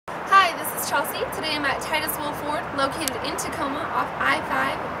Chelsea. Today I'm at Titus Will Ford, located in Tacoma off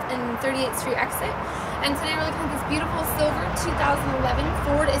I-5 and 38th Street exit. And today we're looking at this beautiful silver 2011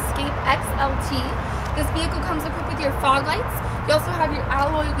 Ford Escape XLT. This vehicle comes equipped with your fog lights. You also have your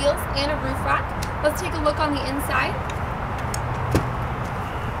alloy wheels and a roof rack. Let's take a look on the inside.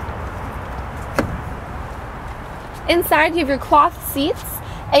 Inside you have your cloth seats,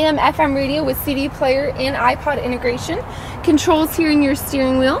 AM/FM radio with CD player and iPod integration, controls here in your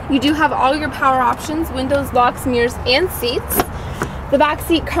steering wheel. You do have all your power options, windows, locks, mirrors, and seats. The back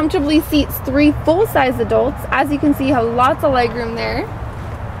seat comfortably seats 3 full-size adults. As you can see, you have lots of legroom there.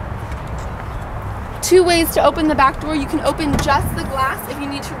 2 ways to open the back door. You can open just the glass if you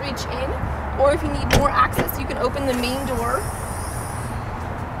need to reach in, or if you need more access, you can open the main door.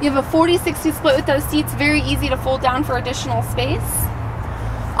 You have a 40-60 split with those seats, very easy to fold down for additional space.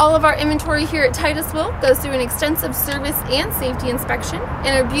 All of our inventory here at Titus Will goes through an extensive service and safety inspection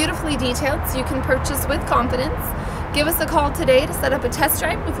and are beautifully detailed so you can purchase with confidence. Give us a call today to set up a test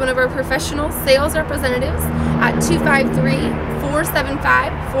drive with one of our professional sales representatives at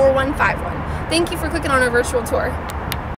 253-475-4151. Thank you for clicking on our virtual tour.